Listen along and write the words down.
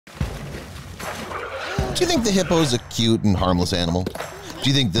Do you think the hippo is a cute and harmless animal? Do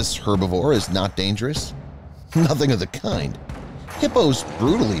you think this herbivore is not dangerous? Nothing of the kind. Hippos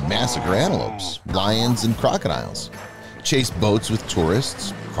brutally massacre antelopes, lions, and crocodiles, chase boats with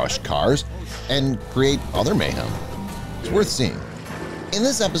tourists, crush cars, and create other mayhem. It's worth seeing. In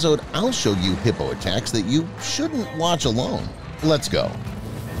this episode, I'll show you hippo attacks that you shouldn't watch alone. Let's go.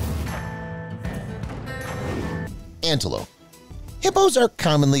 Antelope. Hippos are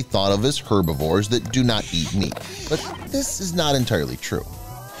commonly thought of as herbivores that do not eat meat, but this is not entirely true.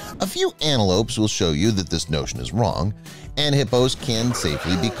 A few antelopes will show you that this notion is wrong, and hippos can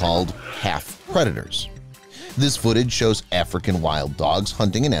safely be called half-predators. This footage shows African wild dogs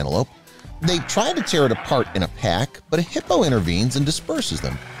hunting an antelope. They try to tear it apart in a pack, but a hippo intervenes and disperses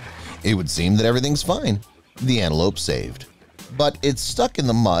them. It would seem that everything's fine. The antelope's saved. But it's stuck in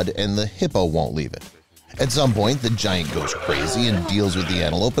the mud and the hippo won't leave it. At some point, the giant goes crazy and deals with the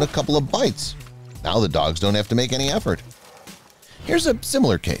antelope in a couple of bites. Now the dogs don't have to make any effort. Here's a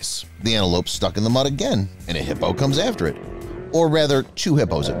similar case. The antelope's stuck in the mud again, and a hippo comes after it. Or rather, two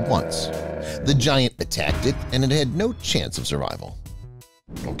hippos at once. The giant attacked it, and it had no chance of survival.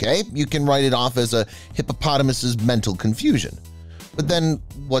 Okay, you can write it off as a hippopotamus's mental confusion. But then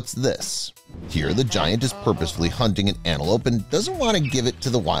what's this? Here, the giant is purposefully hunting an antelope and doesn't want to give it to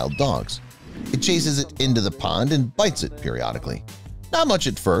the wild dogs. It chases it into the pond and bites it periodically. Not much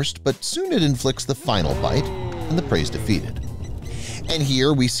at first, but soon it inflicts the final bite, and the prey's defeated. And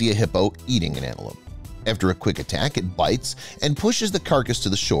here we see a hippo eating an antelope. After a quick attack, it bites and pushes the carcass to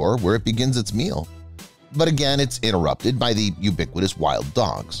the shore where it begins its meal. But again, it's interrupted by the ubiquitous wild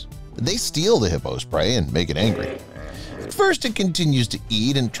dogs. They steal the hippo's prey and make it angry. At first, it continues to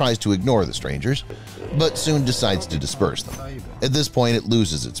eat and tries to ignore the strangers, but soon decides to disperse them. At this point, it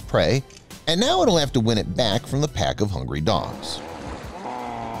loses its prey, and now it'll have to win it back from the pack of hungry dogs.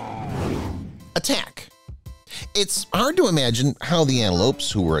 Attack. It's hard to imagine how the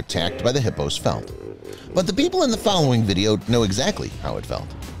antelopes who were attacked by the hippos felt. But the people in the following video know exactly how it felt.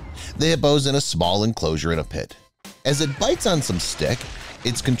 The hippo's in a small enclosure in a pit. As it bites on some stick,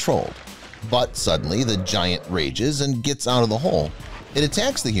 it's controlled. But suddenly the giant rages and gets out of the hole. It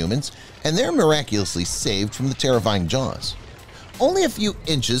attacks the humans, and they're miraculously saved from the terrifying jaws. Only a few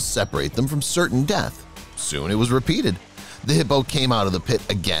inches separate them from certain death. Soon it was repeated. The hippo came out of the pit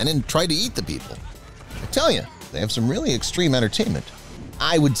again and tried to eat the people. I tell you, they have some really extreme entertainment.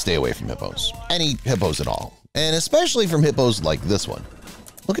 I would stay away from hippos, any hippos at all, and especially from hippos like this one.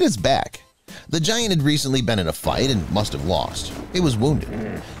 Look at its back. The giant had recently been in a fight and must have lost. It was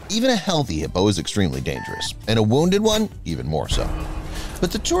wounded. Even a healthy hippo is extremely dangerous, and a wounded one even more so.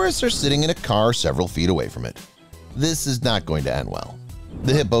 But the tourists are sitting in a car several feet away from it. This is not going to end well.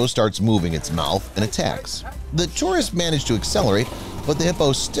 The hippo starts moving its mouth and attacks. The tourists manage to accelerate, but the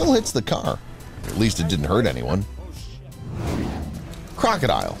hippo still hits the car. At least it didn't hurt anyone.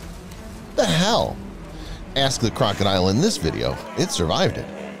 Crocodile. The hell? Ask the crocodile in this video, it survived it.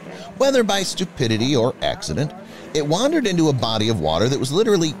 Whether by stupidity or accident, it wandered into a body of water that was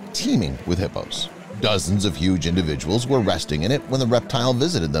literally teeming with hippos. Dozens of huge individuals were resting in it when the reptile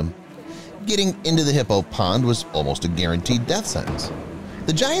visited them. Getting into the hippo pond was almost a guaranteed death sentence.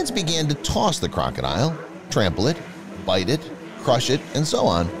 The giants began to toss the crocodile, trample it, bite it, crush it, and so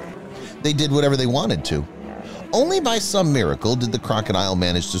on. They did whatever they wanted to. Only by some miracle did the crocodile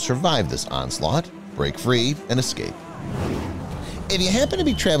manage to survive this onslaught, break free, and escape. If you happen to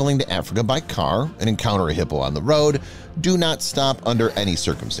be traveling to Africa by car and encounter a hippo on the road, do not stop under any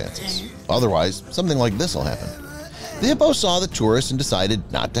circumstances. Otherwise, something like this will happen. The hippo saw the tourists and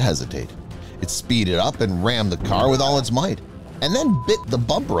decided not to hesitate. It speeded up and rammed the car with all its might, and then bit the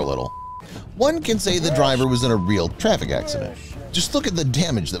bumper a little. One can say the driver was in a real traffic accident. Just look at the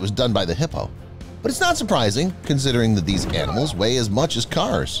damage that was done by the hippo. But it's not surprising, considering that these animals weigh as much as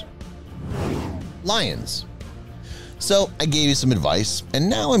cars. Lions. So I gave you some advice, and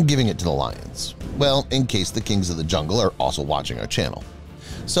now I'm giving it to the lions. Well, in case the kings of the jungle are also watching our channel.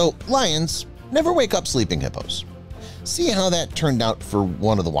 So lions, never wake up sleeping hippos. See how that turned out for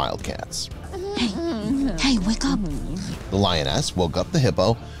one of the wildcats. Hey, wake up. The lioness woke up the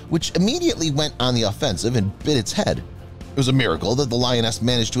hippo, which immediately went on the offensive and bit its head. It was a miracle that the lioness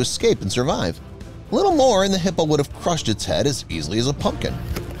managed to escape and survive. A little more and the hippo would have crushed its head as easily as a pumpkin.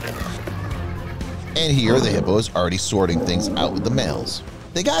 And here the hippo is already sorting things out with the males.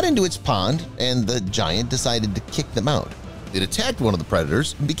 They got into its pond and the giant decided to kick them out. It attacked one of the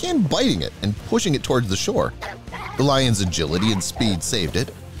predators and began biting it and pushing it towards the shore. The lion's agility and speed saved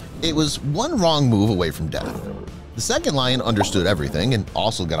it. It was one wrong move away from death. The second lion understood everything and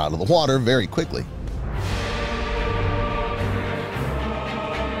also got out of the water very quickly.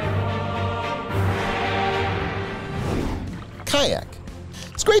 Kayak.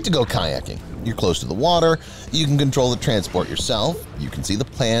 It's great to go kayaking. You're close to the water, you can control the transport yourself, you can see the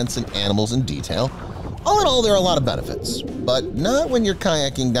plants and animals in detail. All in all, there are a lot of benefits, but not when you're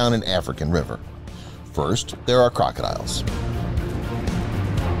kayaking down an African river. First, there are crocodiles.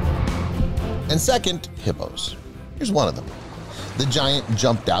 And second, hippos. Here's one of them. The giant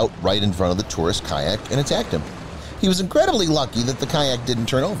jumped out right in front of the tourist kayak and attacked him. He was incredibly lucky that the kayak didn't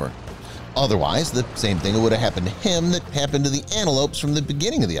turn over. Otherwise, the same thing would have happened to him that happened to the antelopes from the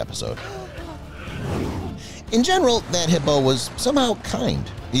beginning of the episode. In general, that hippo was somehow kind.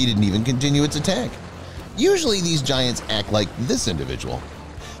 He didn't even continue its attack. Usually these giants act like this individual.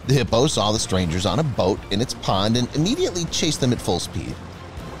 The hippo saw the strangers on a boat in its pond and immediately chased them at full speed.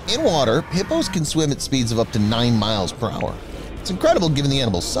 In water, hippos can swim at speeds of up to 9 miles per hour. It's incredible given the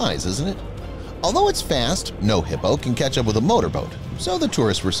animal's size, isn't it? Although it's fast, no hippo can catch up with a motorboat, so the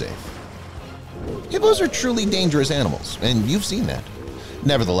tourists were safe. Hippos are truly dangerous animals, and you've seen that.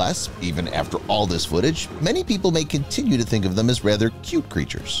 Nevertheless, even after all this footage, many people may continue to think of them as rather cute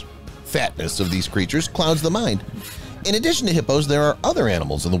creatures. Fatness of these creatures clouds the mind. In addition to hippos, there are other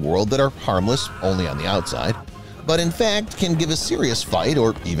animals in the world that are harmless only on the outside, but in fact can give a serious fight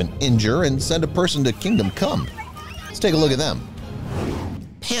or even injure and send a person to kingdom come. Let's take a look at them.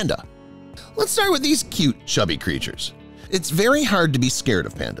 Panda. Let's start with these cute, chubby creatures. It's very hard to be scared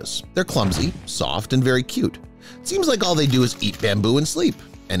of pandas. They're clumsy, soft, and very cute. It seems like all they do is eat bamboo and sleep,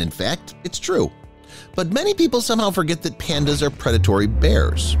 and in fact, it's true. But many people somehow forget that pandas are predatory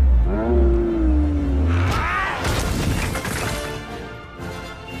bears.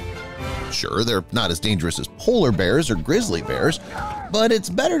 Sure, they're not as dangerous as polar bears or grizzly bears, but it's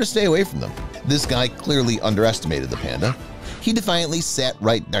better to stay away from them. This guy clearly underestimated the panda. He defiantly sat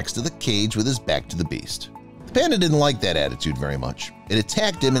right next to the cage with his back to the beast. The panda didn't like that attitude very much. It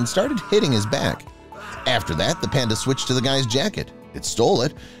attacked him and started hitting his back. After that, the panda switched to the guy's jacket. It stole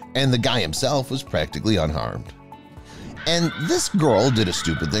it, and the guy himself was practically unharmed. And this girl did a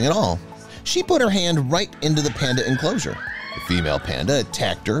stupid thing at all. She put her hand right into the panda enclosure. The female panda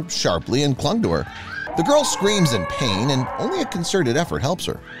attacked her sharply and clung to her. The girl screams in pain, and only a concerted effort helps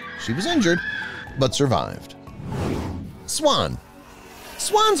her. She was injured, but survived. Swan.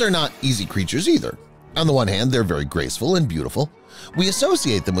 Swans are not easy creatures either. On the one hand, they're very graceful and beautiful. We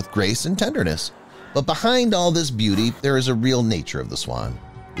associate them with grace and tenderness. But behind all this beauty, there is a real nature of the swan.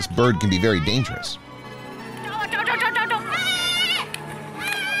 This bird can be very dangerous.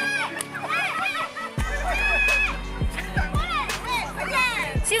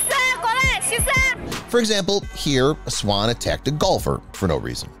 For example, here a swan attacked a golfer for no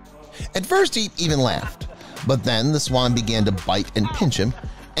reason. At first he even laughed, but then the swan began to bite and pinch him,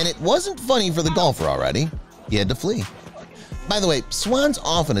 and it wasn't funny for the golfer already. He had to flee. By the way, swans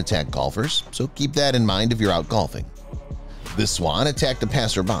often attack golfers, so keep that in mind if you're out golfing. This swan attacked a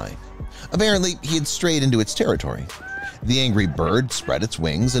passerby. Apparently, he had strayed into its territory. The angry bird spread its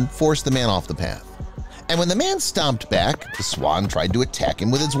wings and forced the man off the path. And when the man stomped back, the swan tried to attack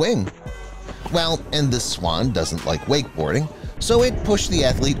him with its wing. Well, and this swan doesn't like wakeboarding, so it pushed the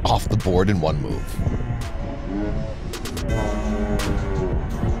athlete off the board in one move.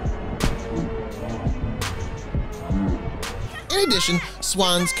 In addition,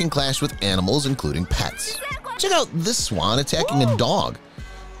 swans can clash with animals, including pets. Check out this swan attacking a dog.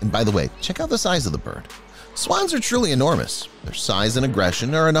 And by the way, check out the size of the bird. Swans are truly enormous. Their size and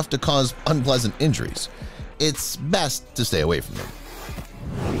aggression are enough to cause unpleasant injuries. It's best to stay away from them.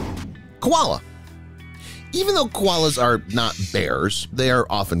 Koala. Even though koalas are not bears, they are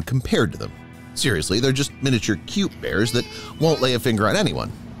often compared to them. Seriously, they're just miniature cute bears that won't lay a finger on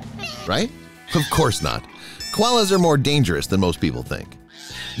anyone. Right? Of course not. Koalas are more dangerous than most people think.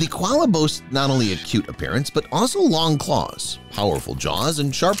 The koala boasts not only a cute appearance, but also long claws, powerful jaws,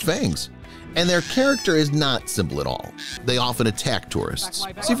 and sharp fangs. And their character is not simple at all. They often attack tourists.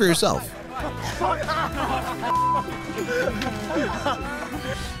 See for yourself.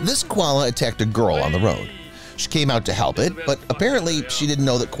 This koala attacked a girl on the road. She came out to help it, but apparently she didn't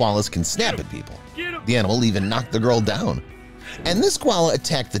know that koalas can snap at people. The animal even knocked the girl down. And this koala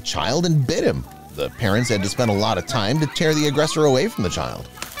attacked the child and bit him. The parents had to spend a lot of time to tear the aggressor away from the child.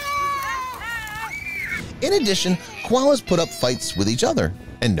 In addition, koalas put up fights with each other.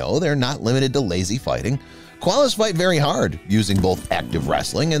 And no, they're not limited to lazy fighting. Koalas fight very hard, using both active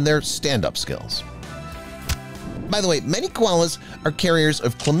wrestling and their stand-up skills. By the way, many koalas are carriers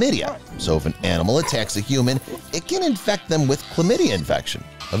of chlamydia, so if an animal attacks a human, it can infect them with chlamydia infection,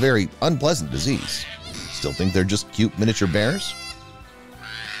 a very unpleasant disease. Still think they're just cute miniature bears?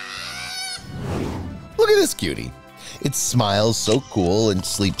 Look at this cutie. It smiles so cool and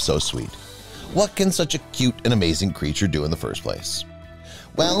sleeps so sweet. What can such a cute and amazing creature do in the first place?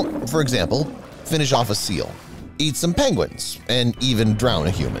 Well, for example, finish off a seal, eat some penguins, and even drown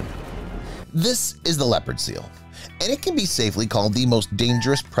a human. This is the leopard seal, and it can be safely called the most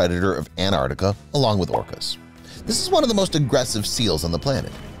dangerous predator of Antarctica along with orcas. This is one of the most aggressive seals on the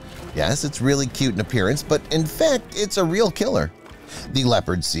planet. Yes, it's really cute in appearance, but in fact, it's a real killer. The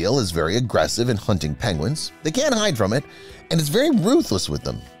leopard seal is very aggressive in hunting penguins. They can't hide from it, and it's very ruthless with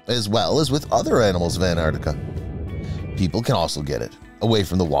them, as well as with other animals of Antarctica. People can also get it. Away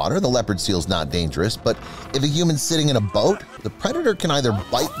from the water, the leopard seal is not dangerous, but if a human's sitting in a boat, the predator can either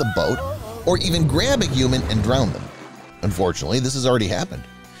bite the boat or even grab a human and drown them. Unfortunately, this has already happened.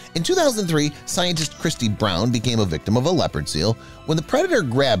 In 2003, scientist Christy Brown became a victim of a leopard seal when the predator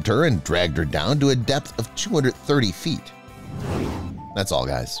grabbed her and dragged her down to a depth of 230 feet. That's all,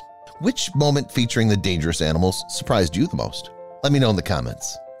 guys. Which moment featuring the dangerous animals surprised you the most? Let me know in the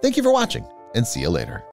comments. Thank you for watching, and see you later.